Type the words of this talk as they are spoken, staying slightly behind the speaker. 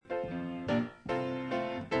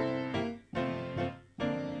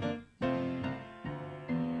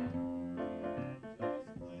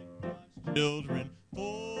children.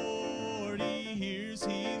 40 years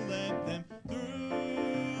he led them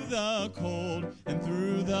through the cold and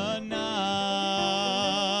through the night.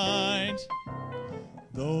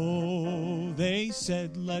 Though they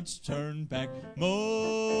said, let's turn back,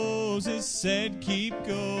 Moses said, keep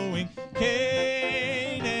going.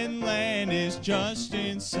 Canaan land is just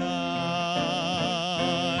in sight.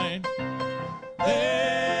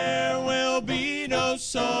 There will be no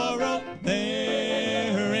sorrow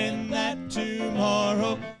there in that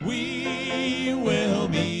tomorrow. We will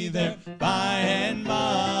be there by and by.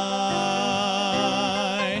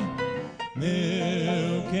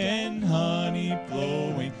 Milk and honey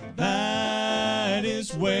flowing, that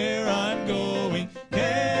is where I'm going.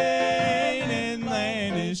 Canaan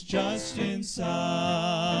land is just in sight.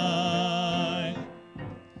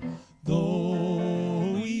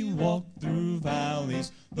 Though we walk through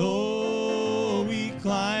valleys, though we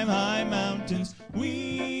climb high mountains,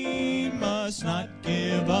 we must not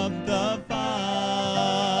give up the fight.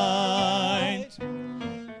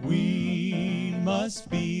 We must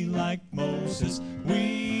be like Moses,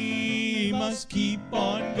 we must keep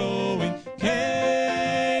on going.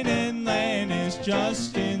 Canaan land is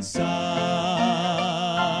just in sight.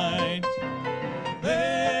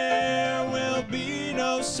 There will be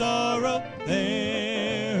no sorrow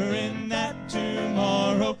there in that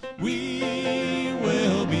tomorrow. We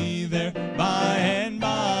will be there by and by.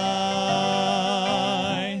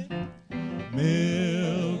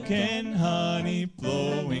 Milk and honey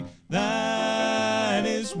flowing, that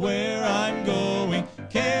is where I'm going.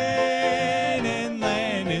 Canaan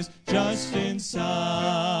land is just in sight.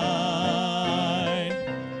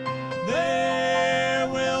 There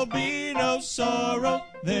will be no sorrow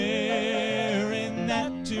there in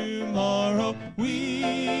that tomorrow.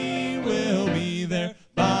 We will be there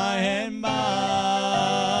by and by.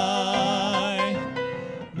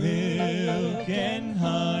 Milk and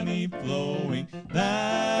honey flowing,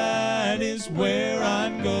 that is where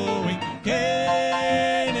I'm going.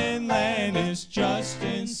 Canaan land is just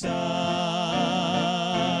in sight.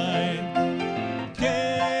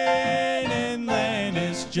 Canaan land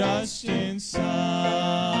is just in sight.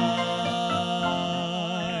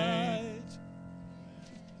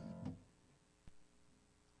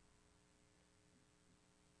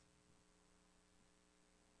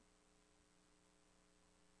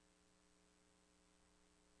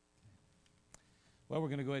 Well, we're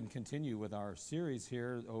going to go ahead and continue with our series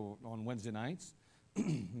here on Wednesday nights.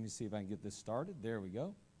 Let me see if I can get this started. There we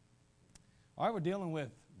go. All right, we're dealing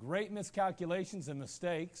with great miscalculations and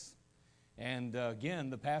mistakes. And again,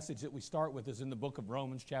 the passage that we start with is in the book of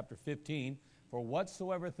Romans, chapter 15. For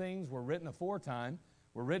whatsoever things were written aforetime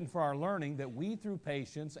were written for our learning, that we through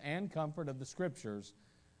patience and comfort of the Scriptures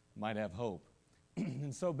might have hope.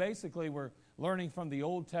 And so basically we're learning from the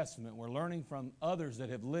Old Testament. We're learning from others that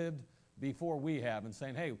have lived before we have and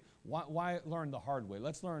saying, hey, why learn the hard way?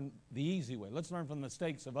 Let's learn the easy way. Let's learn from the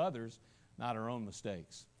mistakes of others, not our own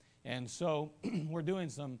mistakes. And so we're doing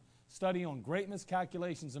some study on great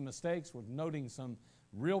miscalculations and mistakes. We're noting some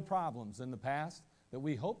real problems in the past that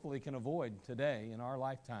we hopefully can avoid today in our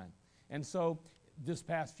lifetime. And so this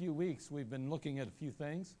past few weeks, we've been looking at a few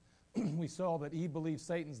things. We saw that Eve believed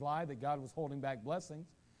Satan's lie, that God was holding back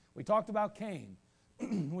blessings. We talked about Cain.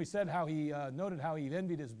 We said how he noted how he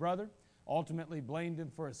envied his brother, ultimately blamed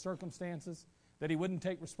him for his circumstances, that he wouldn't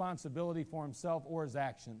take responsibility for himself or his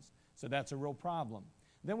actions. So that's a real problem.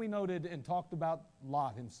 Then we noted and talked about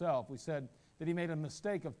Lot himself. We said that he made a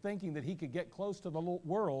mistake of thinking that he could get close to the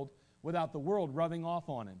world without the world rubbing off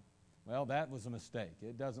on him. Well, that was a mistake.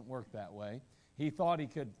 It doesn't work that way. He thought he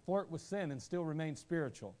could flirt with sin and still remain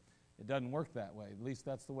spiritual. It doesn't work that way. At least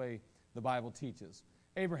that's the way the Bible teaches.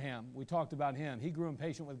 Abraham, we talked about him. He grew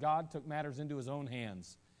impatient with God, took matters into his own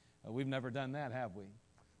hands. We've never done that, have we?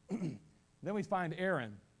 Then we find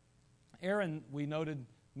Aaron. Aaron, we noted,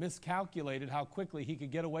 miscalculated how quickly he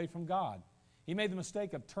could get away from God. He made the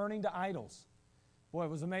mistake of turning to idols. Boy,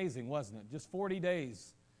 it was amazing, wasn't it? Just 40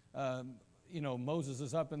 days, Moses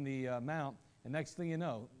is up in the mount, and next thing you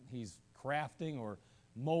know, he's crafting or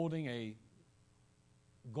molding a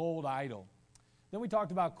gold idol. Then we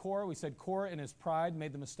talked about Korah. We said Korah in his pride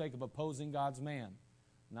made the mistake of opposing God's man.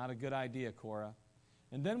 Not a good idea, Korah.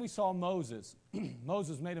 And then we saw Moses.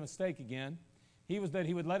 Moses made a mistake again. He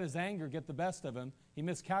would let his anger get the best of him. He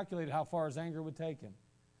miscalculated how far his anger would take him.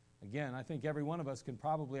 Again, I think every one of us can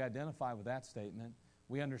probably identify with that statement.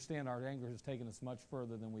 We understand our anger has taken us much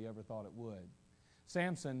further than we ever thought it would.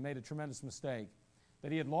 Samson made a tremendous mistake,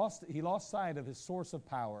 that he lost sight of his source of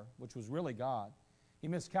power, which was really God. He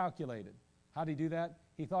miscalculated. How did he do that?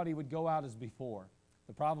 He thought he would go out as before.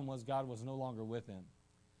 The problem was God was no longer with him.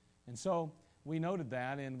 And so we noted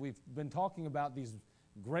that, and we've been talking about these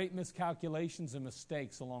great miscalculations and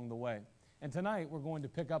mistakes along the way. And tonight we're going to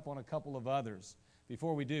pick up on a couple of others.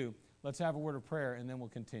 Before we do, let's have a word of prayer, and then we'll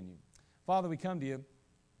continue. Father, we come to you,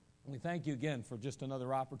 and we thank you again for just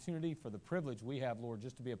another opportunity, for the privilege we have, Lord,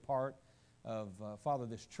 just to be a part of, Father,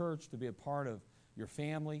 this church, to be a part of your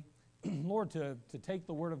family. Lord, to take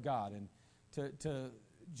the Word of God and to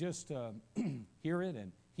just hear it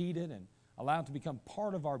and heed it and allow it to become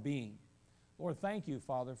part of our being. Lord, thank you,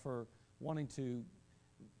 Father, for wanting to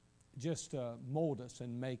just mold us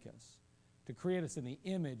and make us, to create us in the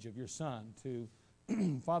image of your Son, to,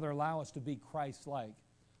 Father, allow us to be Christ-like.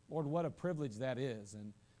 Lord, what a privilege that is.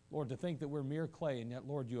 And, Lord, to think that we're mere clay, and yet,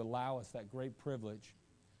 Lord, you allow us that great privilege.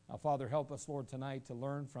 Now, Father, help us, Lord, tonight to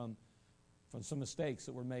learn from some mistakes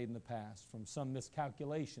that were made in the past, from some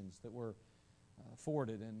miscalculations that were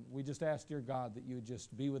afforded. And we just ask, dear God, that you would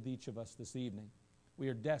just be with each of us this evening. We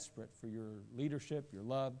are desperate for your leadership, your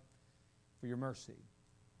love, for your mercy,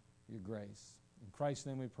 your grace. In Christ's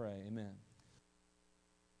name we pray, amen.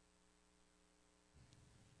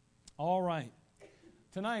 All right.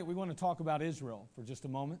 Tonight we want to talk about Israel for just a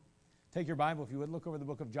moment. Take your Bible, if you would, look over the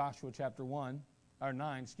book of Joshua chapter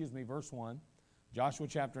 9, verse 1. Joshua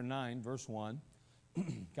chapter 9, verse 1.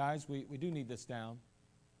 Guys, we do need this down.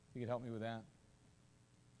 If you could help me with that.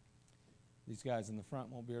 These guys in the front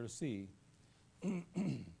won't be able to see.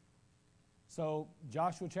 So,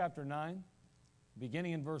 Joshua chapter 9,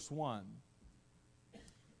 beginning in verse 1.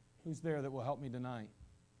 Who's there that will help me tonight?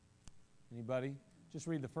 Anybody? Just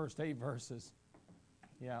read the first 8 verses.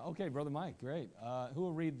 Yeah, okay, Brother Mike, great. Who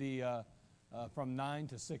will read the from 9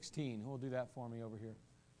 to 16? Who will do that for me over here?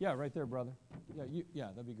 Yeah, right there, brother. Yeah,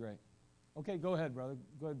 that'd be great. Okay, go ahead, brother.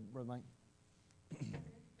 Go ahead, Brother Mike.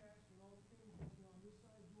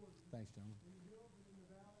 Thanks, gentlemen.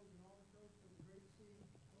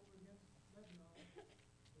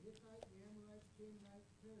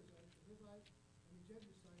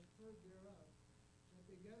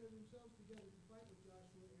 Gathered themselves together to fight with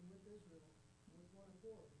Joshua and with Israel and with one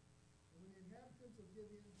accord. And when the inhabitants of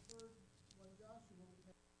Gibeon heard what Joshua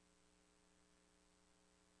had,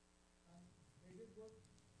 they did work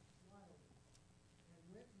wildly, and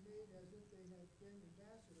went and made as if they had been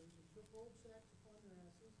ambassadors, and took old sacks upon their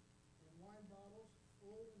asses, and wine bottles,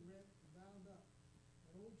 old and rent, and bound up,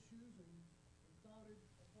 and old shoes and clouded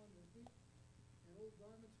upon their feet, and old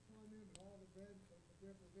garments upon them, and all the bread of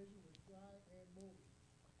their provision was dry and moldy.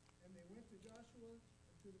 And they went to Joshua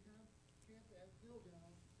and to the camp at Gilgal,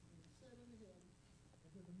 and they said unto him and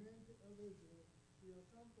to the men of Israel, We are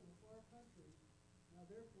come from a far country, now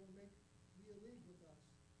therefore make ye a league with us.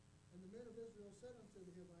 And the men of Israel said unto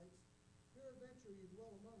the Hivites, Peradventure ye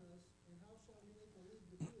dwell among us, and how shall we make a league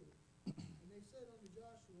with you? And they said unto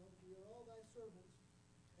Joshua, We are all thy servants.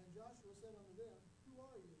 And Joshua said unto them, Who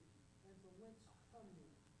are you, and from whence come ye?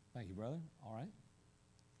 Thank you, brother. All right.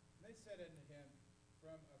 And they said unto him,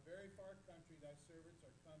 From a very far country thy servants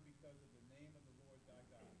are come because of the name of the Lord thy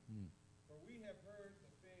God. For we have heard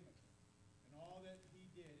the fame of him, and all that he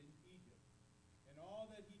did in Egypt, and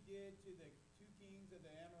all that he did to the 2 kings of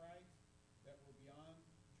the Amorites that were beyond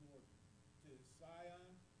Jordan, to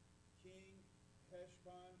Sihon, king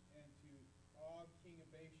Heshbon, and to Og, king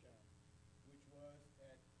of Bashan, which was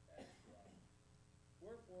at Ashtaroth.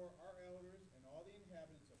 Wherefore our elders and all the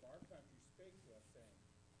inhabitants of our country spake to us, saying,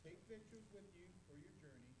 Take victuals with you for your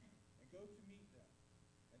journey, and go to meet them.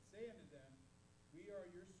 And say unto them, We are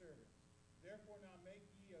your servants. Therefore now make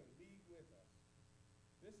ye a league with us.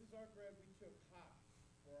 This is our bread we took hot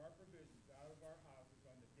for our provisions out of our houses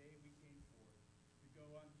on the day we came forth to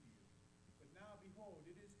go unto you. But now, behold,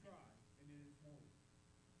 it is dry, and it is moldy.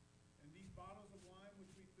 And these bottles of wine which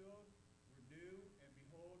we filled were new, and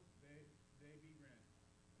behold, they be rent.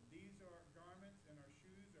 And these are our garments, and our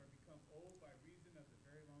shoes are become old by reason of the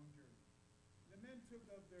very long journey. And the men took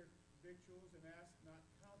of their victuals and asked not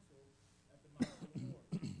counsel at the mouth of the Lord.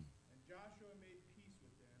 And Joshua made peace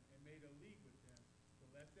with them, and made a league with them, to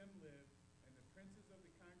let them live, and the princes of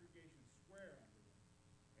the congregation swear unto them.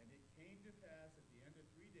 And it came to pass at the end of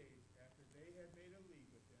 3 days, after they had made a league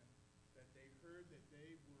with them, that they heard that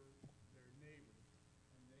they were their neighbors,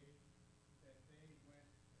 and they dwelt among them.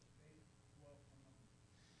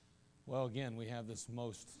 Well, again, we have this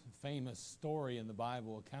most famous story in the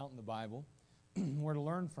Bible, account in the Bible. We're to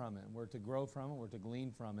learn from it. We're to grow from it. We're to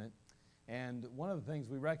glean from it. And one of the things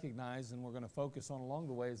we recognize, and we're going to focus on along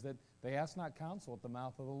the way, is that they asked not counsel at the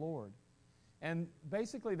mouth of the Lord. And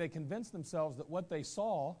basically, they convinced themselves that what they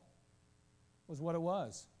saw was what it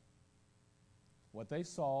was. What they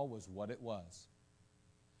saw was what it was.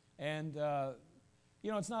 And,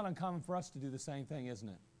 it's not uncommon for us to do the same thing, isn't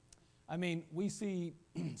it? I mean, we see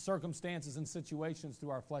circumstances and situations through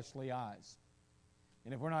our fleshly eyes.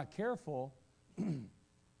 And if we're not careful,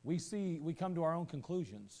 we come to our own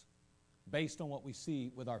conclusions based on what we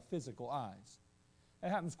see with our physical eyes.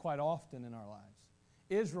 That happens quite often in our lives.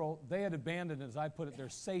 Israel, they had abandoned, as I put it, their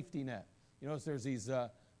safety net. You notice there's these,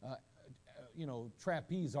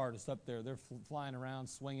 trapeze artists up there. They're flying around,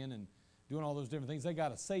 swinging, and doing all those different things. They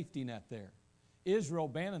got a safety net there. Israel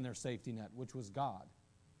abandoned their safety net, which was God.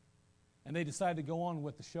 And they decided to go on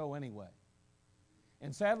with the show anyway.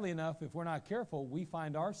 And sadly enough, if we're not careful, we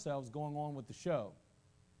find ourselves going on with the show,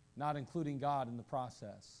 not including God in the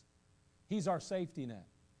process. He's our safety net.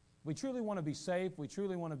 If we truly want to be safe, we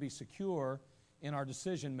truly want to be secure in our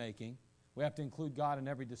decision making, we have to include God in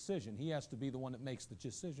every decision. He has to be the one that makes the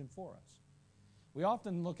decision for us. We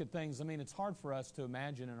often look at things, it's hard for us to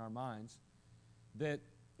imagine in our minds that,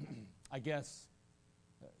 I guess,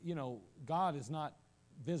 God is not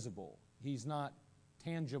visible. He's not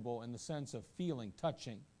tangible in the sense of feeling,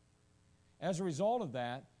 touching. As a result of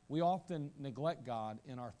that, we often neglect God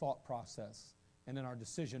in our thought process and in our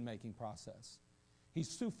decision-making process.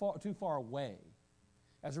 He's too far away.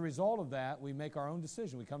 As a result of that, we make our own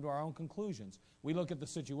decision. We come to our own conclusions. We look at the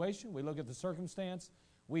situation. We look at the circumstance.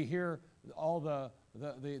 We hear all the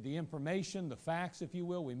information, the facts, if you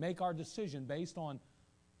will. We make our decision based on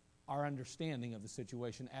our understanding of the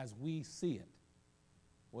situation as we see it.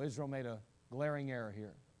 Well, Israel made a glaring error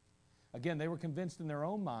here. Again, they were convinced in their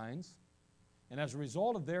own minds, and as a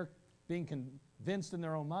result of their being convinced in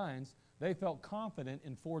their own minds, they felt confident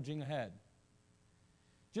in forging ahead.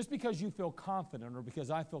 Just because you feel confident or because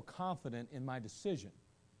I feel confident in my decision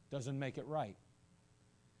doesn't make it right.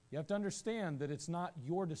 You have to understand that it's not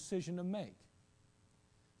your decision to make.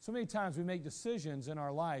 So many times we make decisions in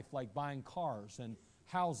our life like buying cars and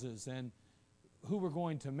houses and who we're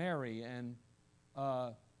going to marry and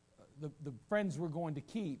the friends we're going to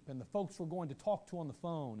keep and the folks we're going to talk to on the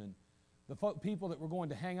phone and the people that we're going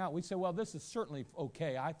to hang out. We say, well, this is certainly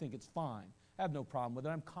okay. I think it's fine. I have no problem with it.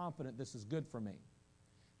 I'm confident this is good for me.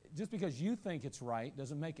 Just because you think it's right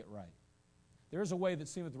doesn't make it right. There is a way that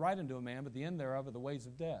seemeth right unto a man, but the end thereof are the ways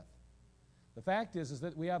of death. The fact is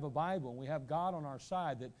that we have a Bible and we have God on our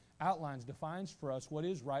side that outlines, defines for us what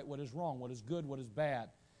is right, what is wrong, what is good, what is bad,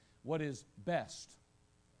 what is best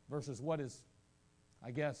versus what is,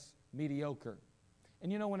 I guess, mediocre.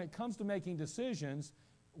 And when it comes to making decisions,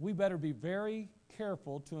 we better be very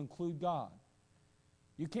careful to include God.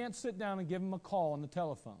 You can't sit down and give Him a call on the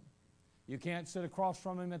telephone. You can't sit across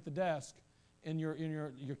from Him at the desk in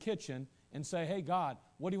your kitchen and say, hey, God,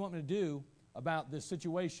 what do you want me to do about this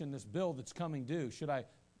situation, this bill that's coming due? Should I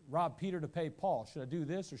rob Peter to pay Paul? Should I do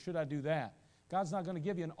this or should I do that? God's not going to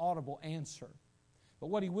give you an audible answer. But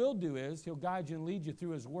what He will do is He'll guide you and lead you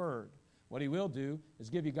through His Word. What He will do is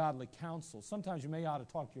give you godly counsel. Sometimes you may ought to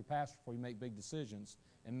talk to your pastor before you make big decisions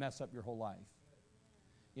and mess up your whole life.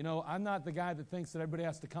 I'm not the guy that thinks that everybody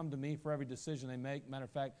has to come to me for every decision they make. Matter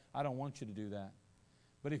of fact, I don't want you to do that.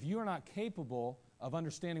 But if you are not capable of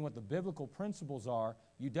understanding what the biblical principles are,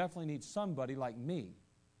 you definitely need somebody like me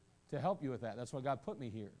to help you with that. That's why God put me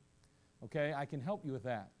here. Okay? I can help you with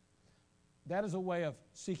that. That is a way of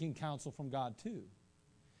seeking counsel from God too.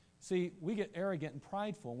 See, we get arrogant and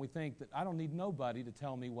prideful and we think that I don't need nobody to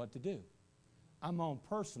tell me what to do. I'm my own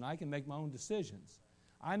person. I can make my own decisions.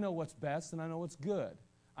 I know what's best and I know what's good.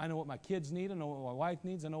 I know what my kids need. I know what my wife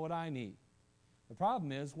needs. I know what I need. The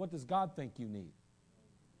problem is, what does God think you need?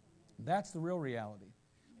 That's the real reality.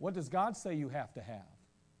 What does God say you have to have?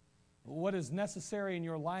 What is necessary in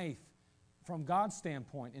your life from God's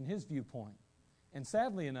standpoint, in His viewpoint? And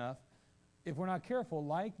sadly enough, if we're not careful,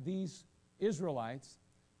 like these Israelites,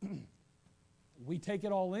 we take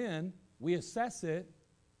it all in, we assess it,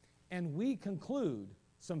 and we conclude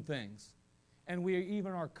some things. And we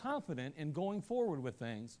even are confident in going forward with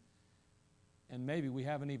things. And maybe we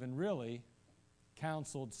haven't even really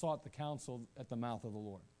sought the counsel at the mouth of the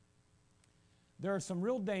Lord. There are some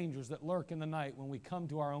real dangers that lurk in the night when we come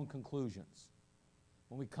to our own conclusions.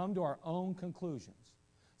 When we come to our own conclusions.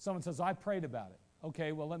 Someone says, I prayed about it.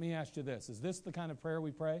 Okay, well, let me ask you this. Is this the kind of prayer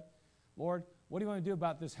we pray? Lord, what do you want to do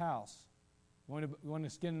about this house? You want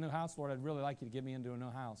to get a new house? Lord, I'd really like you to get me into a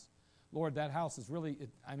new house. Lord, that house is really,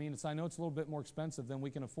 I know it's a little bit more expensive than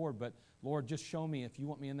we can afford, but Lord, just show me if you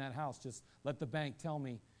want me in that house. Just let the bank tell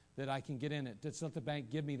me that I can get in it. Just let the bank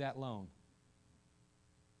give me that loan.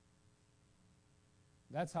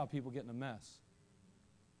 That's how people get in a mess.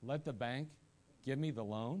 Let the bank give me the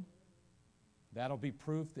loan. That'll be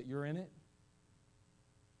proof that you're in it.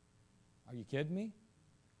 Are you kidding me?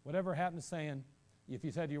 Whatever happened to saying, if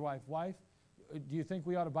you said to your wife, do you think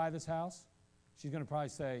we ought to buy this house? She's going to probably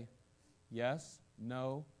say, Yes,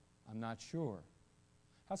 no, I'm not sure.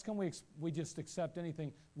 How come we just accept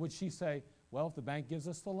anything? Would she say, well, if the bank gives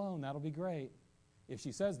us the loan, that'll be great? If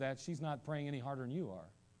she says that, she's not praying any harder than you are.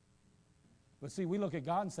 But see, we look at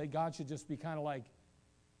God and say God should just be kind of like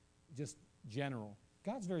just general.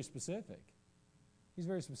 God's very specific. He's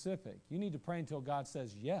very specific. You need to pray until God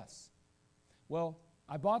says yes. Well,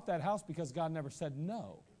 I bought that house because God never said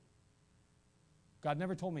no. God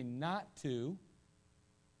never told me not to.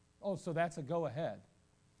 Oh, so that's a go ahead.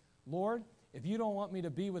 Lord, if you don't want me to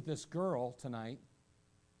be with this girl tonight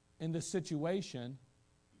in this situation,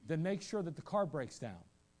 then make sure that the car breaks down.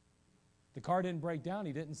 The car didn't break down.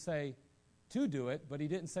 He didn't say to do it, but he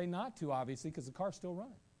didn't say not to, obviously, because the car's still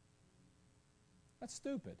running. That's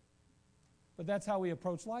stupid. But that's how we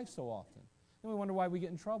approach life so often. Then we wonder why we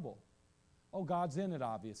get in trouble. Oh, God's in it,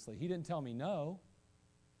 obviously. He didn't tell me no,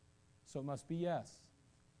 so it must be yes.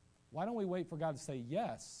 Why don't we wait for God to say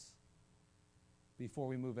yes before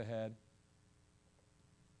we move ahead?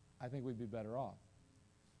 I think we'd be better off.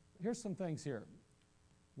 Here's some things here.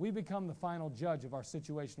 We become the final judge of our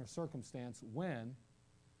situation or circumstance when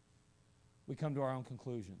we come to our own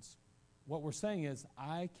conclusions. What we're saying is,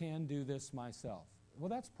 I can do this myself. Well,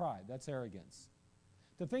 that's pride. That's arrogance.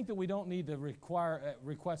 To think that we don't need to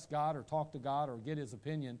request God or talk to God or get His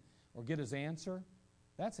opinion or get His answer,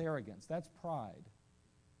 that's arrogance. That's pride.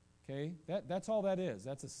 Okay? That's all that is.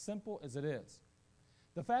 That's as simple as it is.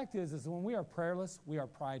 The fact is when we are prayerless, we are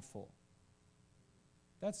prideful.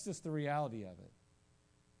 That's just the reality of it.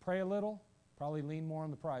 Pray a little, probably lean more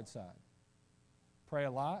on the pride side. Pray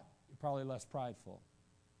a lot, you're probably less prideful.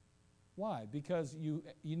 Why? Because you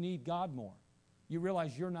need God more. You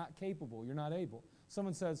realize you're not capable, you're not able.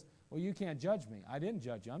 Someone says, well, you can't judge me. I didn't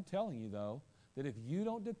judge you. I'm telling you, though, that if you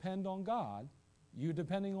don't depend on God, you're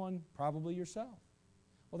depending on probably yourself.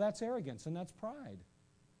 Well, that's arrogance and that's pride.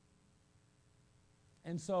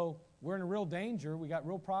 And so we're in a real danger. We got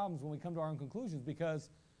real problems when we come to our own conclusions because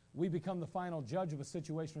we become the final judge of a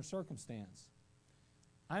situation or circumstance.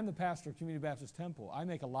 I'm the pastor of Community Baptist Temple. I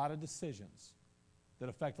make a lot of decisions that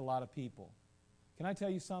affect a lot of people. Can I tell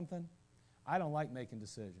you something? I don't like making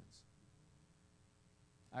decisions.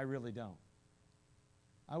 I really don't.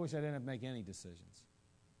 I wish I didn't have to make any decisions.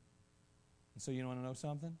 And so you want to know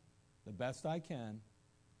something? The best I can,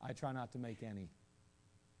 I try not to make any.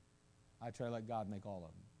 I try to let God make all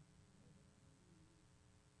of them.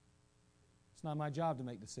 It's not my job to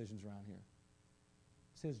make decisions around here.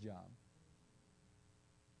 It's His job.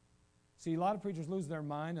 See, a lot of preachers lose their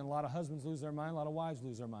mind, and a lot of husbands lose their mind, a lot of wives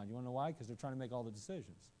lose their mind. You want to know why? Because they're trying to make all the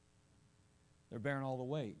decisions. They're bearing all the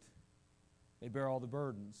weight. They bear all the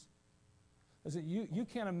burdens. Listen, you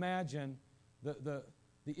can't imagine the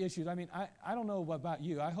issues. I mean, I don't know about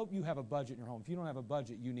you. I hope you have a budget in your home. If you don't have a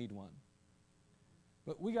budget, you need one.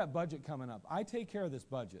 But we got budget coming up. I take care of this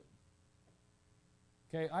budget.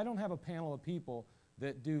 Okay, I don't have a panel of people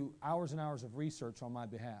that do hours and hours of research on my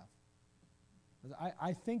behalf.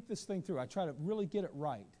 I think this thing through. I try to really get it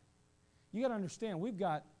right. You got to understand, we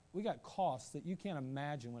got costs that you can't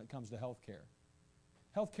imagine when it comes to health care.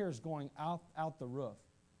 Health care is going out the roof.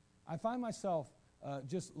 I find myself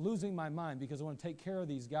just losing my mind because I want to take care of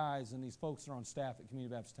these guys and these folks that are on staff at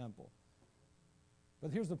Community Baptist Temple.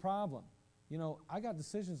 But here's the problem. You know, I got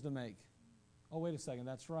decisions to make. Oh, wait a second,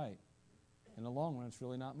 that's right. In the long run, it's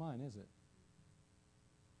really not mine, is it?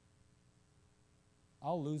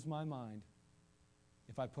 I'll lose my mind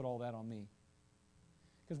if I put all that on me.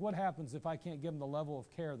 Because what happens if I can't give them the level of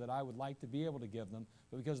care that I would like to be able to give them,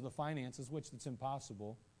 but because of the finances, which it's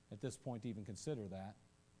impossible at this point to even consider that.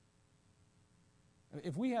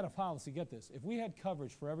 If we had a policy, get this, if we had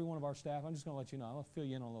coverage for every one of our staff, I'm just going to let you know, I'll fill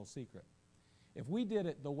you in on a little secret. If we did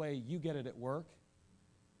it the way you get it at work,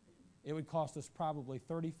 it would cost us probably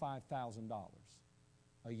 $35,000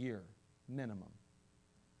 a year minimum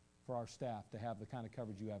for our staff to have the kind of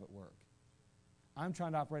coverage you have at work. I'm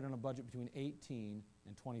trying to operate on a budget between $18,000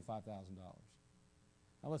 and $25,000.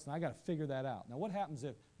 Now listen, I got to figure that out. Now what happens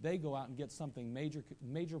if they go out and get something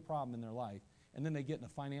major problem in their life, and then they get in a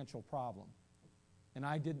financial problem, and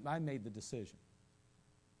I made the decision?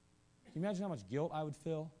 Can you imagine how much guilt I would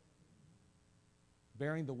feel?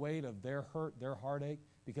 Bearing the weight of their hurt, their heartache,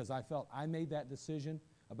 because I felt I made that decision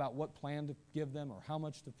about what plan to give them or how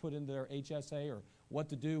much to put into their HSA or what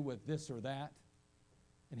to do with this or that.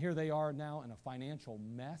 And here they are now in a financial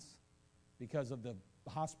mess because of the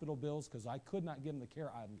hospital bills, because I could not give them the care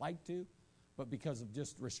I'd like to, but because of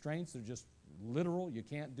just restraints, they're just literal, you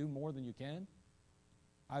can't do more than you can.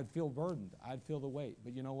 I'd feel burdened. I'd feel the weight.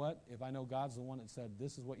 But you know what? If I know God's the one that said,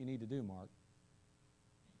 this is what you need to do, Mark,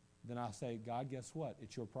 then I'll say, God, guess what?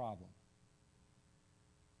 It's your problem.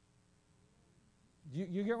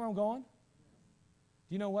 You get where I'm going?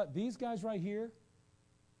 Do you know what? These guys right here,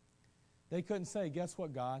 they couldn't say, guess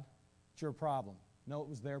what, God? It's your problem. No, it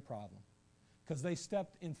was their problem. Because they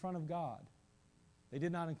stepped in front of God. They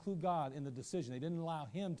did not include God in the decision. They didn't allow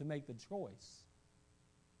Him to make the choice.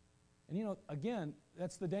 And you know, again,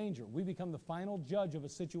 that's the danger. We become the final judge of a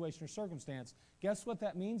situation or circumstance. Guess what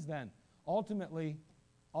that means then? Ultimately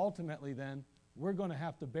then, we're going to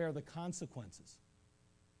have to bear the consequences.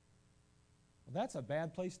 Well, that's a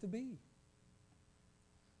bad place to be.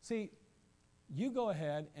 See, you go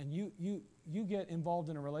ahead and you get involved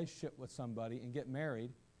in a relationship with somebody and get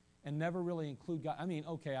married and never really include God. I mean,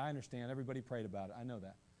 okay, I understand. Everybody prayed about it. I know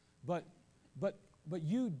that. But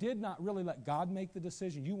you did not really let God make the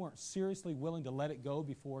decision. You weren't seriously willing to let it go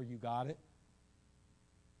before you got it.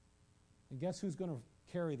 And guess who's going to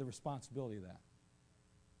carry the responsibility of that?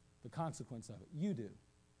 The consequence of it. You do.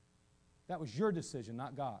 That was your decision,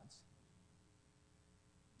 not God's.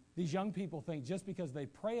 These young people think just because they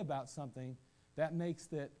pray about something, that makes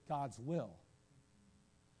it God's will.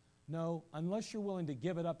 No, unless you're willing to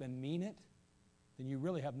give it up and mean it, then you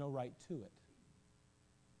really have no right to it.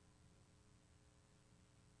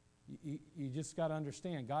 You just got to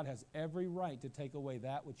understand, God has every right to take away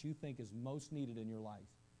that which you think is most needed in your life.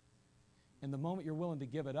 And the moment you're willing to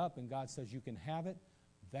give it up and God says you can have it,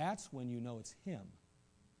 that's when you know it's Him,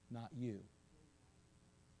 not you.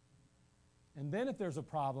 And then if there's a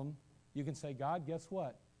problem, you can say, God, guess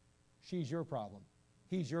what? She's your problem.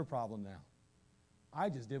 He's your problem now. I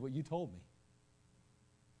just did what you told me.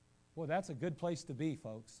 Boy, that's a good place to be,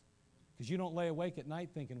 folks, because you don't lay awake at night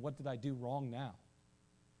thinking, what did I do wrong now?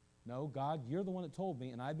 No, God, you're the one that told me,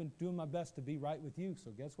 and I've been doing my best to be right with you,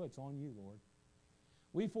 so guess what? It's on you, Lord.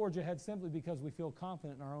 We forge ahead simply because we feel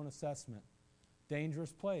confident in our own assessment.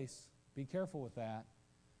 Dangerous place. Be careful with that.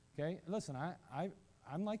 Okay? Listen,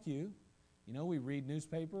 I'm like you. You know, we read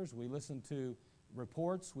newspapers, we listen to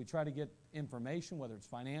reports, we try to get information, whether it's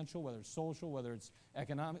financial, whether it's social, whether it's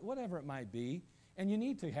economic, whatever it might be. And you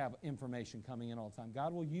need to have information coming in all the time.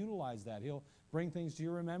 God will utilize that. He'll bring things to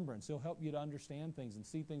your remembrance. He'll help you to understand things and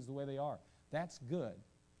see things the way they are. That's good.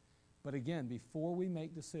 But again, before we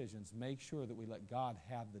make decisions, make sure that we let God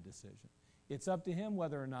have the decision. It's up to Him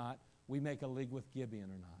whether or not we make a league with Gibeon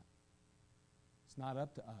or not. It's not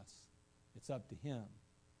up to us. It's up to Him.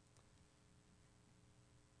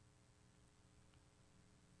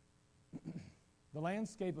 The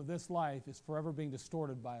landscape of this life is forever being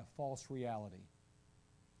distorted by a false reality.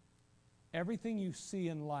 Everything you see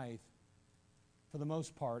in life, for the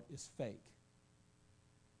most part, is fake.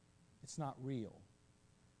 It's not real.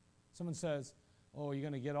 Someone says, oh, you're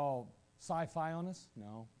going to get all sci-fi on us?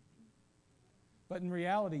 No. But in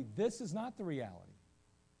reality, this is not the reality.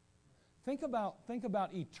 Think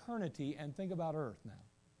about eternity and think about earth now.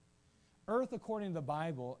 Earth, according to the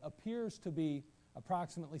Bible, appears to be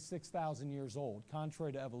approximately 6,000 years old,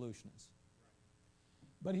 contrary to evolutionists.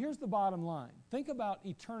 But here's the bottom line. Think about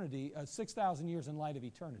eternity, 6,000 years in light of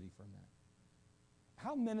eternity for a minute.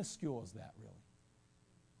 How minuscule is that, really?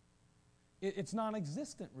 It's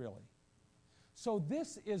non-existent, really. So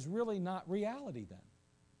this is really not reality then.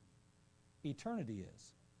 Eternity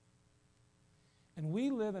is. And we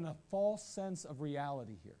live in a false sense of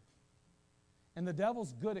reality here. And the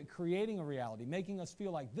devil's good at creating a reality, making us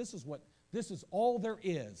feel like this is all there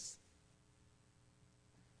is.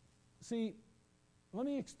 See, let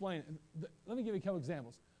me explain. Let me give you a couple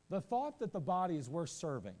examples. The thought that the body is worth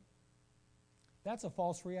serving, that's a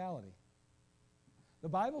false reality. The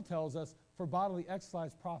Bible tells us, for bodily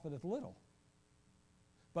exercise profiteth little.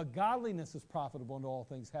 But godliness is profitable unto all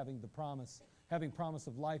things, having promise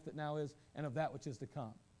of life that now is, and of that which is to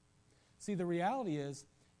come. See, the reality is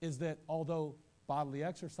that although bodily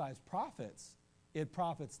exercise profits, it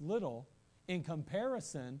profits little in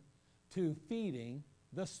comparison to feeding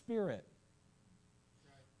the Spirit.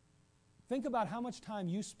 Think about how much time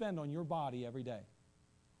you spend on your body every day.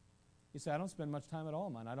 You say, I don't spend much time at all,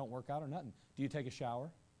 man. I don't work out or nothing. Do you take a shower?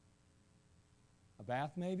 A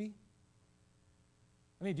bath, maybe?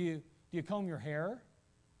 I mean, do you comb your hair?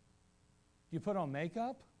 Do you put on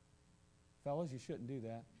makeup? Fellas, you shouldn't do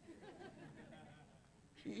that.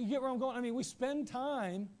 You get where I'm going? I mean, we spend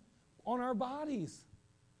time on our bodies.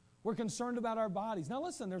 We're concerned about our bodies. Now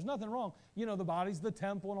listen, there's nothing wrong. You know, the body's the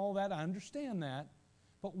temple and all that. I understand that.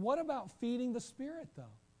 But what about feeding the Spirit, though?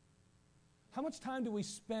 How much time do we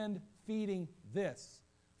spend feeding this,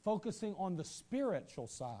 focusing on the spiritual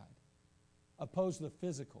side, opposed to the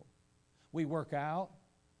physical? We work out,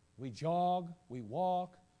 we jog, we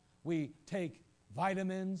walk, we take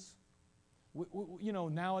vitamins,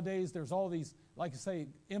 Nowadays there's all these, like I say,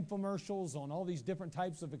 infomercials on all these different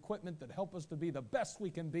types of equipment that help us to be the best we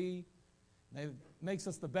can be. It makes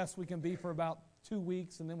us the best we can be for about 2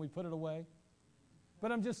 weeks, and then we put it away.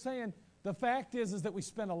 But I'm just saying, the fact is that we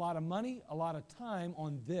spend a lot of money, a lot of time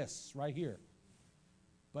on this right here.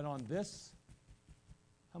 But on this,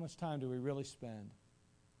 how much time do we really spend?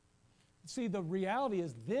 See, the reality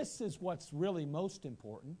is this is what's really most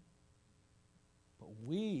important. But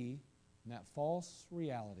we, in that false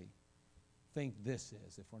reality, think this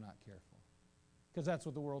is if we're not careful. Because that's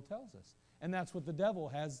what the world tells us. And that's what the devil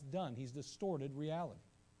has done. He's distorted reality.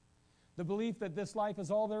 The belief that this life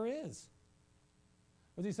is all there is.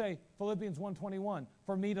 What does he say? Philippians 1:21.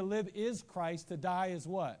 For me to live is Christ, to die is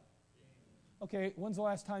what? Okay, when's the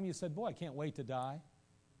last time you said, boy, I can't wait to die?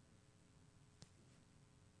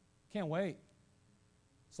 Can't wait.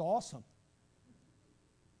 It's awesome.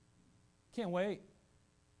 Can't wait.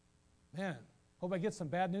 Man, hope I get some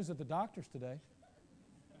bad news at the doctor's today.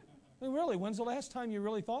 I mean, really, when's the last time you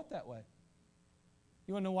really thought that way?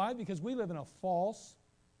 You want to know why? Because we live in a false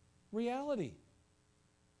reality.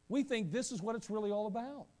 We think this is what it's really all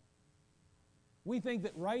about. We think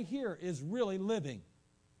that right here is really living.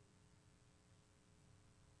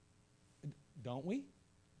 Don't we?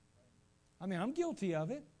 I mean, I'm guilty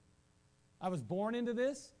of it. I was born into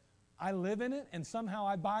this. I live in it, and somehow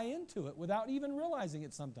I buy into it without even realizing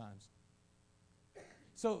it sometimes.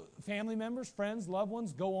 So family members, friends, loved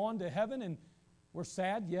ones go on to heaven, and we're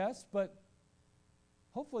sad, yes, but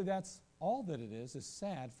hopefully that's all that it is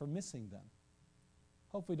sad for missing them.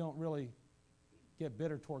 Hopefully don't really get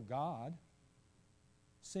bitter toward God,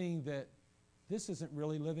 seeing that this isn't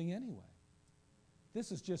really living anyway.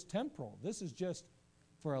 This is just temporal. This is just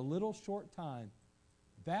for a little short time.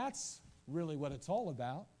 That's really what it's all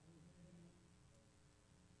about.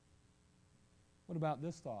 What about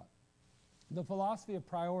this thought? The philosophy of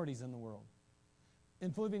priorities in the world.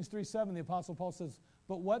 In Philippians 3:7, the Apostle Paul says,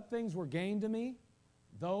 but what things were gained to me,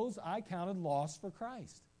 those I counted loss for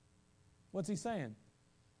Christ. What's he saying?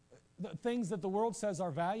 The things that the world says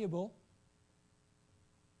are valuable,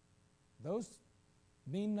 those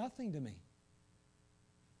mean nothing to me.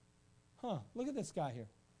 Look at this guy here.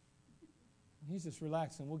 He's just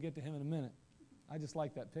relaxing. We'll get to him in a minute. I just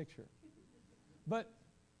like that picture. But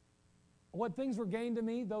what things were gained to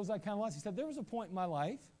me, those I counted loss. He said, there was a point in my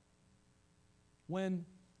life when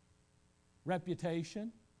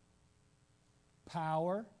reputation,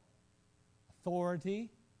 power,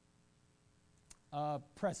 authority,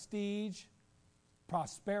 prestige,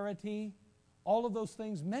 prosperity, all of those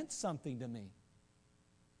things meant something to me.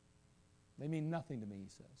 They mean nothing to me, he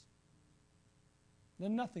says. They're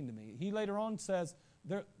nothing to me. He later on says,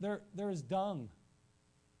 they're as dung.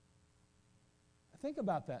 Think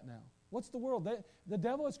about that now. What's the world? The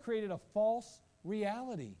devil has created a false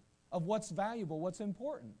reality of what's valuable, what's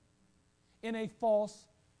important, in a false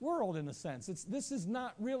world, in a sense. This is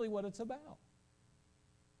not really what it's about.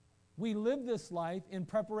 We live this life in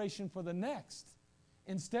preparation for the next.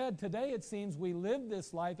 Instead, today it seems we live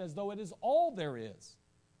this life as though it is all there is.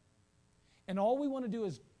 And all we want to do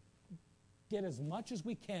is get as much as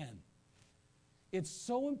we can. It's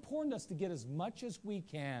so important to us to get as much as we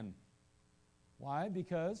can. Why?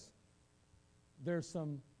 Because there's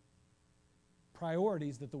some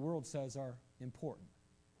priorities that the world says are important.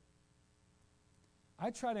 I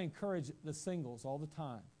try to encourage the singles all the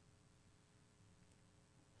time.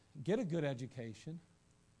 Get a good education.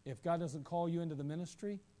 If God doesn't call you into the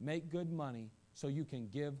ministry, make good money so you can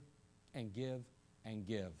give and give and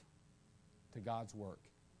give to God's work.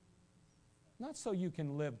 Not so you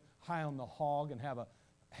can live high on the hog and have a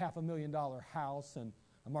 $500,000 house and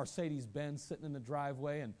a Mercedes-Benz sitting in the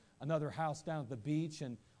driveway and another house down at the beach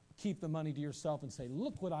and keep the money to yourself and say,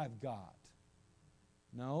 look what I've got.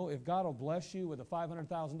 No, if God will bless you with a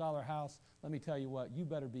 $500,000 house, let me tell you what, you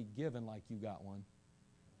better be giving like you got one.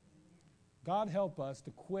 God help us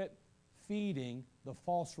to quit feeding the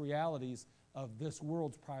false realities of this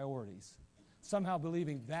world's priorities, somehow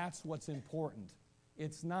believing that's what's important.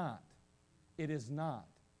 It's not. It is not.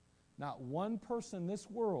 Not one person in this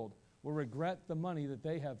world will regret the money that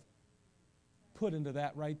they have put into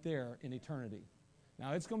that right there in eternity.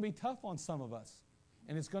 Now, it's going to be tough on some of us,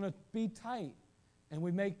 and it's going to be tight, and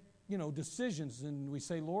we make, decisions, and we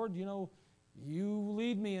say, Lord, you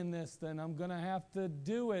lead me in this, then I'm going to have to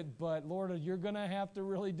do it, but Lord, you're going to have to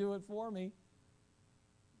really do it for me.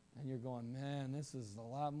 And you're going, man, this is a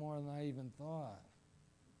lot more than I even thought.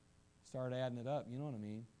 Start adding it up, you know what I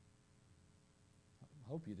mean? I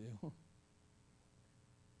hope you do.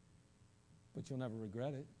 But you'll never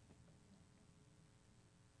regret it.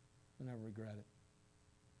 You'll never regret it.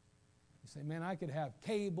 You say, man, I could have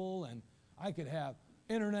cable and I could have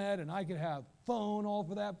internet and I could have phone all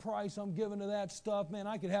for that price I'm giving to that stuff. Man,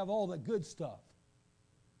 I could have all the good stuff.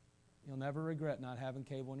 You'll never regret not having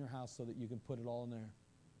cable in your house so that you can put it all in there.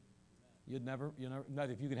 You'd never,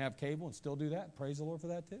 if you can have cable and still do that, praise the Lord for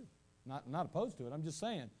that too. Not opposed to it. I'm just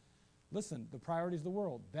saying, listen, the priorities of the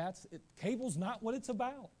world, that's it. Cable's not what it's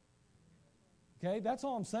about. Okay, that's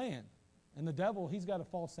all I'm saying. And the devil, he's got a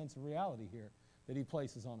false sense of reality here that he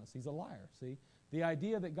places on us. He's a liar, see? The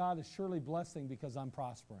idea that God is surely blessing because I'm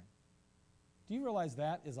prospering. Do you realize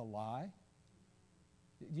that is a lie?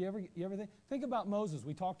 Do you ever think about Moses?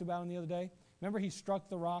 We talked about him the other day. Remember he struck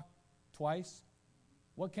the rock twice?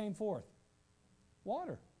 What came forth?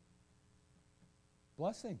 Water.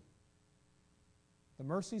 Blessing. The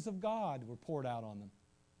mercies of God were poured out on them.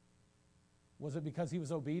 Was it because he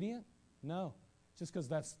was obedient? No. Just because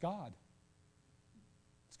that's God.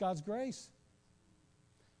 It's God's grace.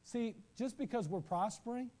 See, just because we're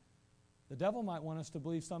prospering, the devil might want us to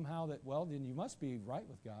believe somehow that, well, then you must be right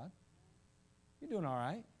with God. You're doing all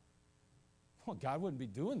right. Well, God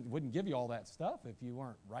wouldn't give you all that stuff if you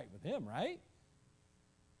weren't right with Him, right?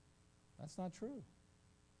 That's not true.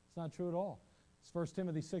 It's not true at all. It's 1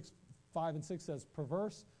 Timothy 5:6 says,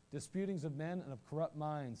 perverse disputings of men and of corrupt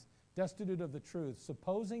minds, destitute of the truth,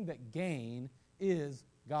 supposing that gain is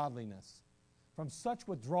godliness. From such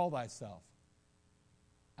withdraw thyself.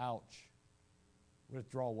 Ouch.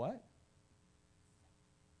 Withdraw what?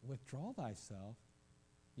 Withdraw thyself?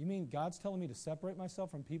 You mean God's telling me to separate myself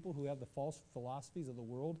from people who have the false philosophies of the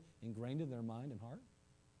world ingrained in their mind and heart?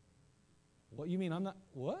 What, you mean I'm not,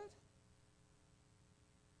 what?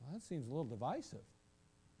 Well, that seems a little divisive.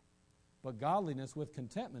 But godliness with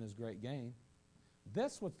contentment is great gain.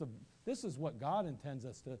 This is what God intends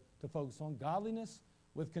us to focus on, godliness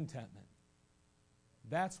with contentment.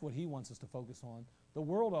 That's what He wants us to focus on. The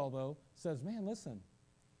world, although, says, man, listen,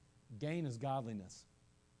 gain is godliness.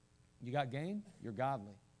 You got gain? You're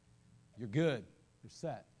godly. You're good. You're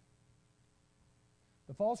set.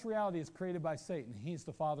 The false reality is created by Satan. He's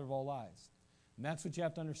the father of all lies. And that's what you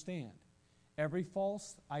have to understand. Every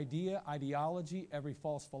false idea, ideology, every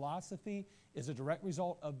false philosophy is a direct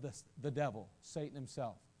result of the devil, Satan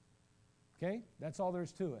himself. Okay? That's all there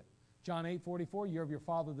is to it. John 8:44, you're of your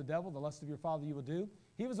father the devil, the lust of your father you will do.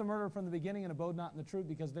 He was a murderer from the beginning and abode not in the truth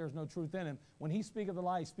because there is no truth in him. When he speaketh a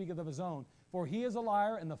lie, he speaketh of his own, for he is a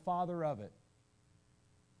liar and the father of it.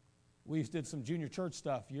 We did some junior church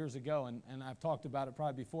stuff years ago, and I've talked about it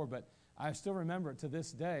probably before, but I still remember it to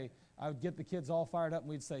this day. I would get the kids all fired up, and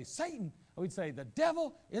we'd say, Satan. We'd say, the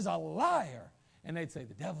devil is a liar. And they'd say,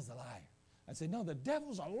 the devil's a liar. I'd say, no, the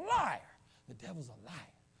devil's a liar. The devil's a liar.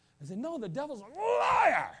 I'd say, no, the devil's a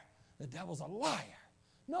liar. The devil's a liar.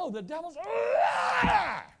 No, the devil's a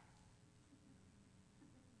liar.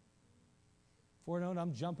 Before you know it,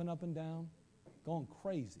 I'm jumping up and down, going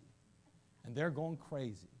crazy. And they're going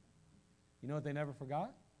crazy. You know what they never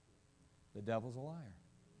forgot? The devil's a liar.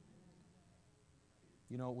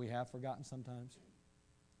 You know what we have forgotten sometimes?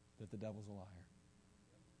 That the devil's a liar.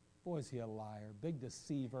 Boy, is he a liar. Big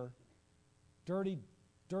deceiver. Dirty,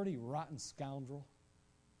 rotten scoundrel.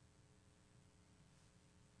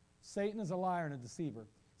 Satan is a liar and a deceiver.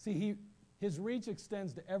 See, his reach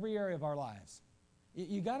extends to every area of our lives.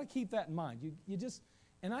 You got to keep that in mind. You just,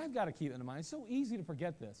 and I've got to keep it in mind. It's so easy to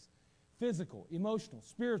forget this. Physical, emotional,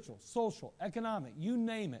 spiritual, social, economic, you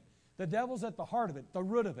name it. The devil's at the heart of it, the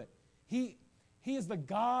root of it. He is the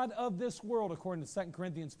God of this world, according to 2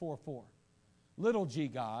 Corinthians 4:4. Little g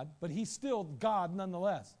God, but he's still God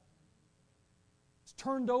nonetheless. It's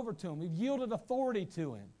turned over to him. We've yielded authority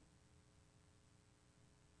to him.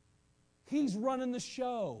 He's running the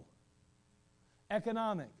show.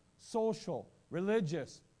 Economic, social,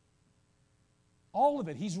 religious, all of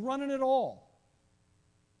it. He's running it all.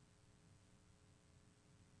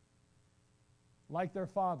 Like their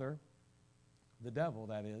father, the devil,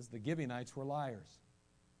 that is, the Gibeonites were liars.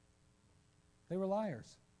 They were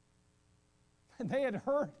liars. And they had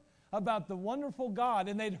heard about the wonderful God,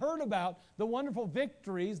 and they'd heard about the wonderful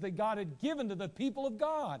victories that God had given to the people of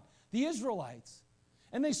God, the Israelites.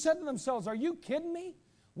 And they said to themselves, are you kidding me?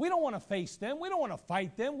 We don't want to face them. We don't want to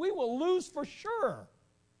fight them. We will lose for sure.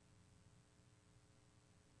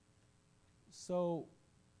 So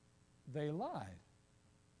they lied.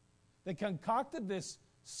 They concocted this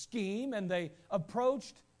scheme, and they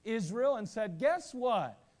approached Israel and said, guess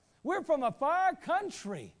what? We're from a far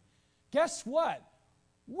country. Guess what?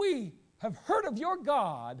 We have heard of your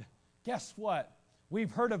God. Guess what?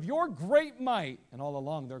 We've heard of your great might. And all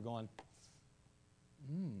along they're going,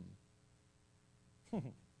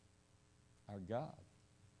 our God.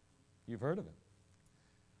 You've heard of it.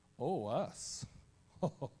 Oh, us.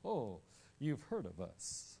 You've heard of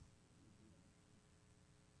us.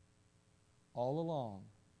 All along,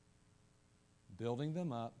 building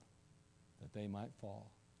them up that they might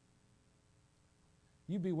fall.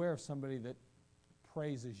 You beware of somebody that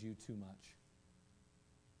praises you too much.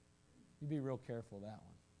 You be real careful of that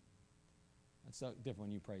one. That's so different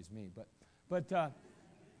when you praise me, but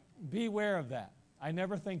beware of that. I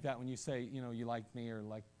never think that when you say, you like me or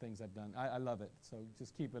like things I've done. I love it, so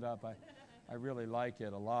just keep it up. I really like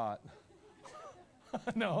it a lot.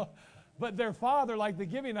 No, but their father, like the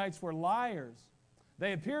Gibeonites, were liars.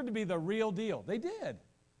 They appeared to be the real deal. They did.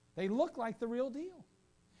 They looked like the real deal.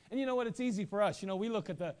 And you know what? It's easy for us. We look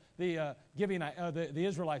at the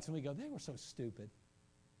Israelites and we go, they were so stupid.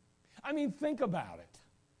 I mean, think about it.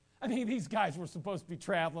 I mean, these guys were supposed to be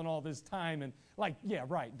traveling all this time and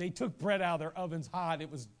they took bread out of their ovens hot. It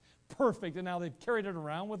was perfect, and now they've carried it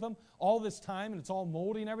around with them all this time, and it's all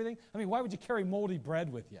moldy and everything. I mean, why would you carry moldy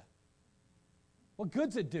bread with you? What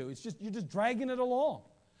good's it do? You're just dragging it along.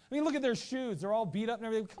 I mean, look at their shoes. They're all beat up and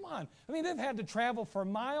everything. Come on. I mean, they've had to travel for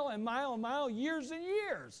mile and mile and mile, years and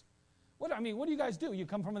years. What do you guys do? You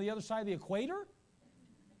come from the other side of the equator?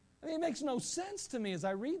 I mean, it makes no sense to me as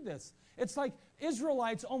I read this. It's like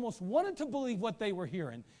Israelites almost wanted to believe what they were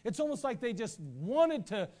hearing. It's almost like they just wanted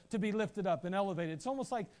to be lifted up and elevated. It's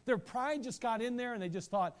almost like their pride just got in there and they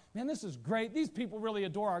just thought, man, this is great. These people really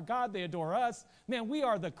adore our God. They adore us. Man, we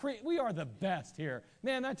are the best here.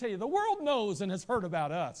 Man, I tell you, the world knows and has heard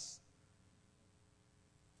about us.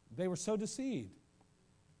 They were so deceived.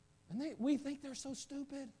 And we think they're so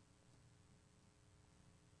stupid.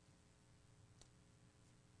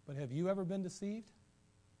 But have you ever been deceived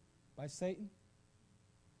by Satan?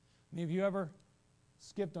 I mean, have you ever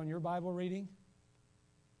skipped on your Bible reading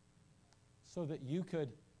so that you could,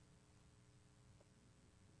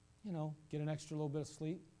 get an extra little bit of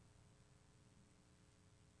sleep?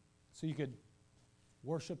 So you could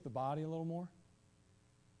worship the body a little more?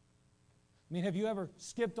 I mean, have you ever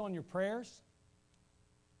skipped on your prayers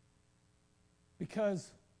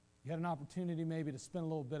because you had an opportunity maybe to spend a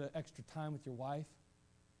little bit of extra time with your wife?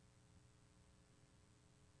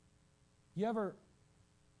 You ever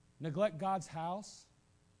neglect God's house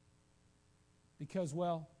because,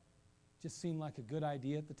 it just seemed like a good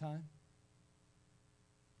idea at the time?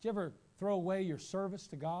 Did you ever throw away your service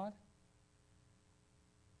to God?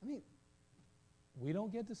 I mean, we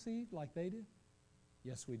don't get deceived like they do?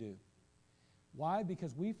 Yes, we do. Why?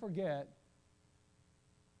 Because we forget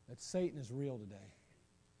that Satan is real today.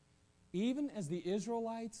 Even as the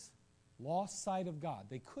Israelites lost sight of God,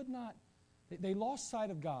 they lost sight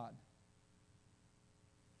of God.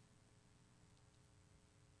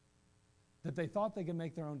 That they thought they could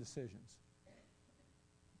make their own decisions.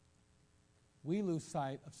 We lose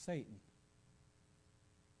sight of Satan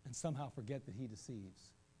and somehow forget that he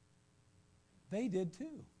deceives. They did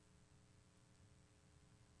too.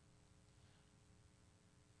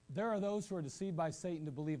 There are those who are deceived by Satan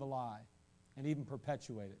to believe a lie and even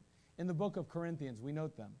perpetuate it. In the book of Corinthians, we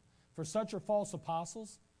note them. For such are false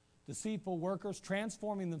apostles, deceitful workers,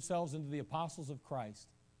 transforming themselves into the apostles of Christ.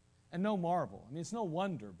 And no marvel. I mean, it's no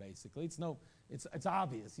wonder, basically. It's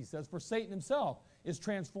obvious, he says, for Satan himself is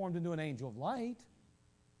transformed into an angel of light.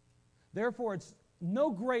 Therefore, it's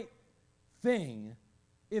no great thing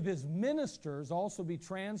if his ministers also be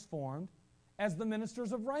transformed as the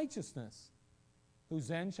ministers of righteousness, whose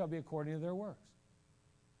end shall be according to their works.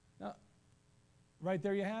 Now, right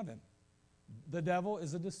there you have him. The devil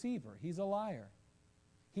is a deceiver. He's a liar.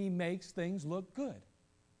 He makes things look good.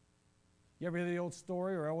 You ever hear the old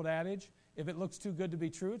story or old adage? If it looks too good to be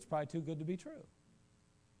true, it's probably too good to be true.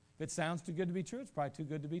 If it sounds too good to be true, it's probably too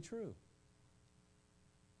good to be true.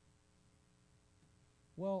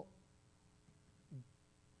 Well,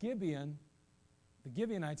 the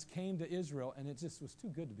Gibeonites came to Israel, and it just was too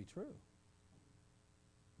good to be true.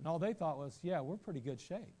 And all they thought was, we're pretty good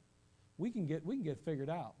shape. We can get figured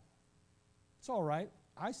out. It's all right.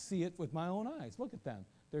 I see it with my own eyes. Look at them.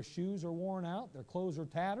 Their shoes are worn out. Their clothes are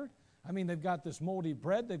tattered. I mean, they've got this moldy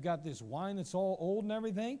bread. They've got this wine that's all old and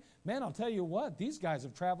everything. Man, I'll tell you what, these guys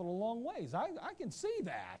have traveled a long ways. I can see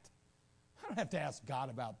that. I don't have to ask God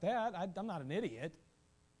about that. I'm not an idiot.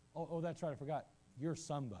 Oh, that's right, I forgot. You're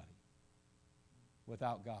somebody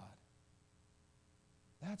without God.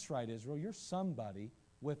 That's right, Israel. You're somebody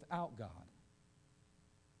without God.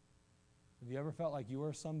 Have you ever felt like you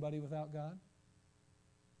were somebody without God?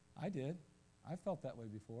 I did. I felt that way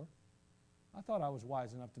before. I thought I was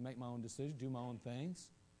wise enough to make my own decisions, do my own things.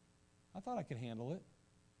 I thought I could handle it.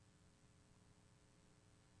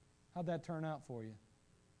 How'd that turn out for you?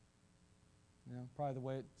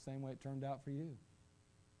 Probably the same way it turned out for you.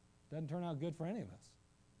 Doesn't turn out good for any of us.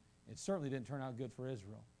 It certainly didn't turn out good for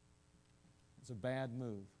Israel. It's a bad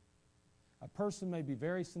move. A person may be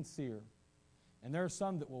very sincere, and there are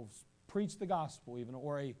some that will preach the gospel even,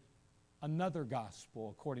 or another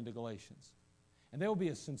gospel according to Galatians. And they will be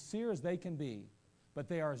as sincere as they can be, but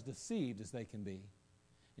they are as deceived as they can be.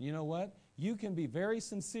 And you know what? You can be very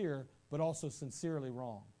sincere, but also sincerely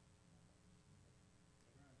wrong.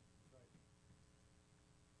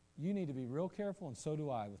 You need to be real careful, and so do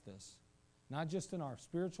I with this. Not just in our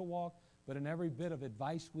spiritual walk, but in every bit of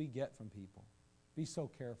advice we get from people. Be so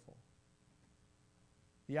careful.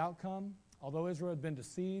 The outcome, although Israel had been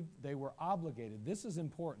deceived, they were obligated. This is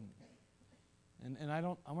important. And I'm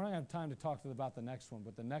not going to have time to talk about the next one,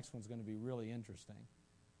 but the next one's going to be really interesting.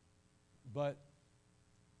 But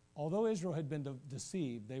although Israel had been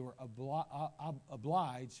deceived, they were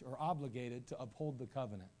obliged or obligated to uphold the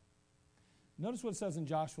covenant. Notice what it says in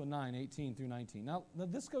Joshua 9, 18 through 19. Now,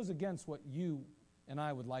 this goes against what you and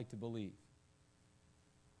I would like to believe.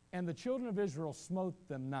 And the children of Israel smote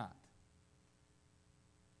them not,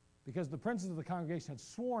 because the princes of the congregation had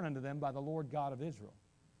sworn unto them by the Lord God of Israel.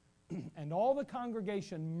 And all the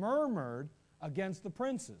congregation murmured against the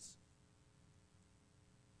princes.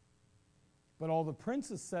 But all the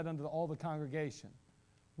princes said unto all the congregation,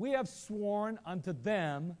 We have sworn unto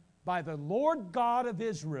them by the Lord God of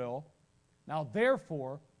Israel, now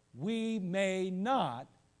therefore we may not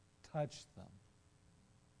touch them.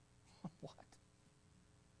 What?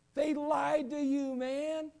 They lied to you,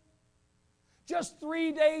 man. Just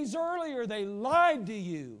 3 days earlier, they lied to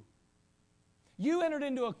you. You entered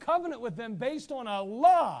into a covenant with them based on a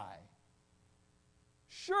lie.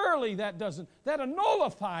 Surely that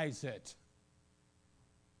nullifies it.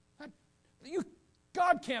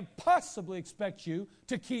 God can't possibly expect you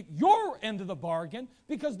to keep your end of the bargain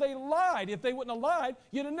because they lied. If they wouldn't have lied,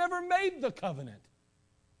 you'd have never made the covenant.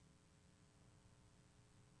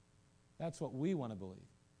 That's what we want to believe.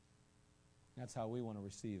 That's how we want to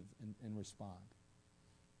receive and respond.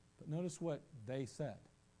 But notice what they said.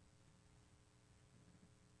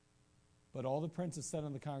 But all the princes said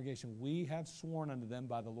unto the congregation, We have sworn unto them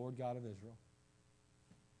by the Lord God of Israel.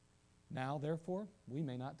 Now, therefore, we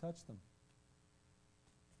may not touch them.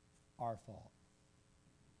 Our fault.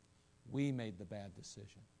 We made the bad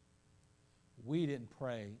decision. We didn't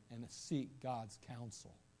pray and seek God's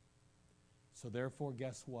counsel. So therefore,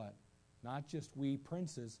 guess what? Not just we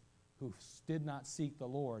princes who did not seek the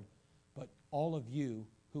Lord, but all of you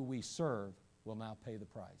who we serve will now pay the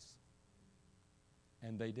price.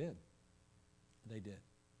 And they did. They did.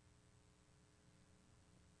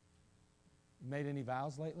 Made any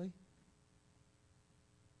vows lately?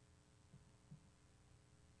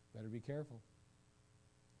 Better be careful.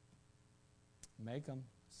 Make them.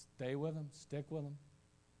 Stay with them. Stick with them.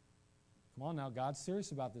 Come on now, God's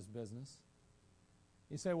serious about this business.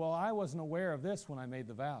 You say, well, I wasn't aware of this when I made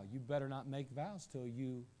the vow. You better not make vows till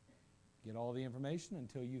you get all the information,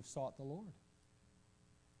 until you've sought the Lord.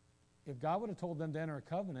 If God would have told them to enter a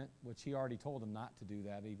covenant, which He already told them not to do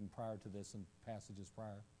that even prior to this and passages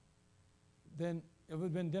prior, then it would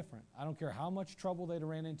have been different. I don't care how much trouble they'd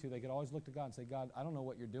ran into. They could always look to God and say, God, I don't know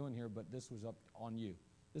what you're doing here, but this was up on you.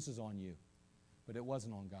 This is on you. But it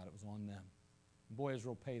wasn't on God. It was on them. And boy,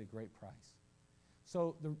 Israel paid a great price.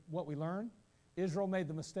 So what we learn, Israel made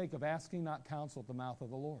the mistake of asking not counsel at the mouth of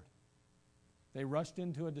the Lord. They rushed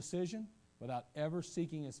into a decision without ever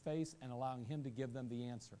seeking His face and allowing Him to give them the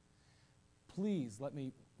answer. Please let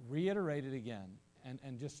me reiterate it again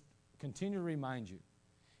and just continue to remind you.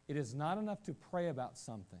 It is not enough to pray about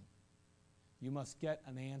something. You must get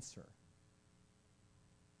an answer.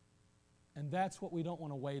 And that's what we don't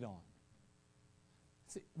want to wait on.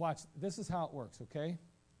 See, watch, this is how it works, okay?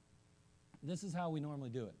 This is how we normally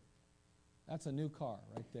do it. That's a new car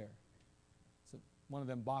right there. It's one of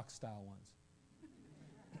them box style ones.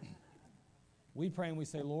 We pray and we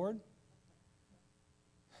say, Lord,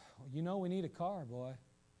 you know we need a car, boy.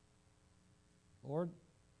 Lord,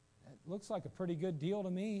 it looks like a pretty good deal to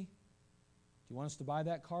me. Do you want us to buy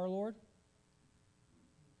that car, Lord?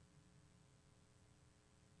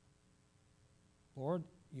 Lord,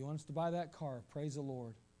 you want us to buy that car? Praise the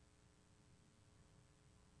Lord.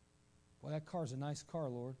 Boy, that car's a nice car,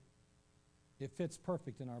 Lord. It fits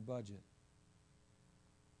perfect in our budget.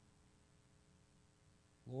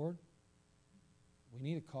 Lord, we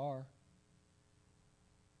need a car.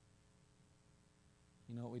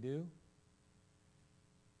 You know what we do?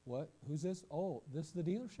 What? Who's this? Oh, this is the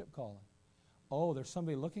dealership calling. Oh, there's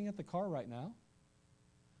somebody looking at the car right now?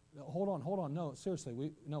 Hold on. No, seriously,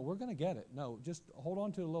 we're going to get it. No, just hold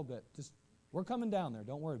on to it a little bit. We're coming down there.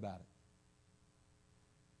 Don't worry about it.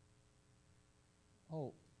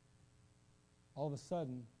 Oh, all of a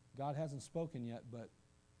sudden, God hasn't spoken yet, but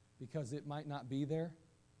because it might not be there,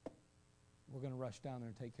 we're going to rush down there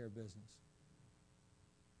and take care of business.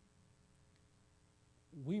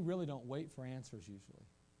 We really don't wait for answers usually.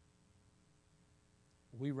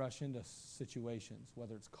 We rush into situations,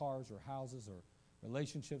 whether it's cars or houses or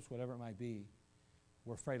relationships, whatever it might be.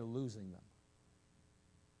 We're afraid of losing them.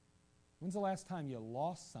 When's the last time you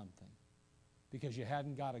lost something because you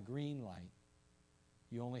hadn't got a green light,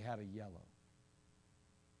 you only had a yellow?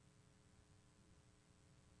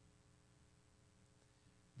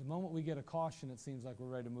 The moment we get a caution, it seems like we're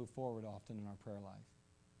ready to move forward often in our prayer life.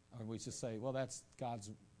 Or we just say, well, that's God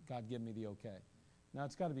give me the okay. No,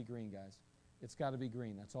 it's got to be green, guys. It's got to be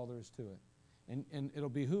green. That's all there is to it. And it'll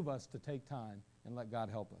behoove us to take time and let God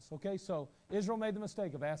help us. Okay, so Israel made the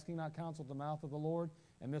mistake of asking not counsel at the mouth of the Lord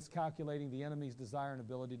and miscalculating the enemy's desire and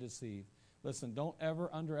ability to deceive. Listen, don't ever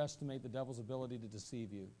underestimate the devil's ability to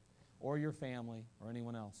deceive you or your family or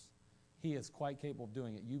anyone else. He is quite capable of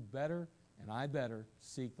doing it. You better and I better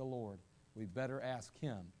seek the Lord. We better ask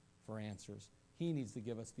Him for answers. He needs to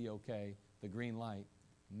give us the okay, the green light,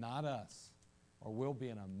 not us, or we'll be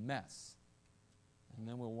in a mess. And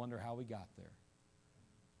then we'll wonder how we got there.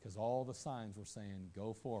 Because all the signs were saying,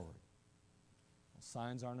 go forward. Well,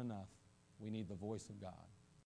 signs aren't enough. We need the voice of God.